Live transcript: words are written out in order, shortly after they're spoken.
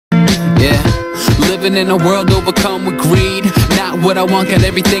Living in a world overcome with greed. Not what I want, got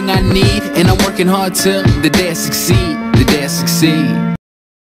everything I need. And I'm working hard till the day I succeed. The day I succeed.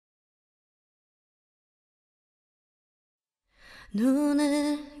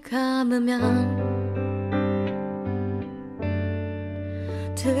 눈을 감으면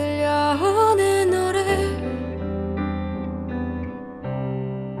들려오는 노래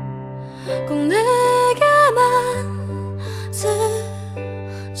꼭 내게만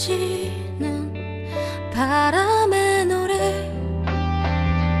스치는 바람의 노래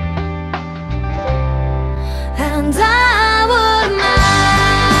And I would mind.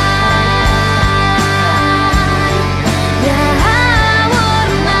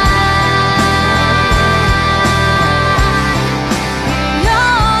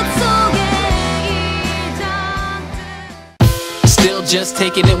 Just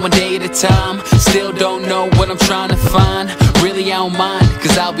taking it one day at a time. Still don't know what I'm trying to find. Really I don't mind,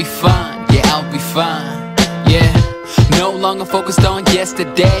 cause I'll be fine. Yeah, I'll be fine. Yeah, no longer focused on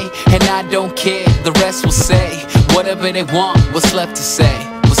yesterday. And I don't care, the rest will say whatever they want, what's left to say.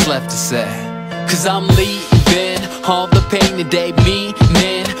 What's left to say. Cause I'm leaving all the pain today,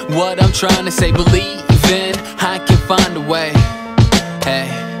 meaning what I'm trying to say. Believing I can find a way. Hey,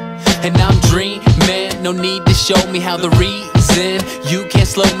 and I'm dreaming, no need to show me how the reason. You can't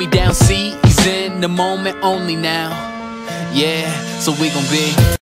slow me down, season the moment only now. Yeah, so we gon' be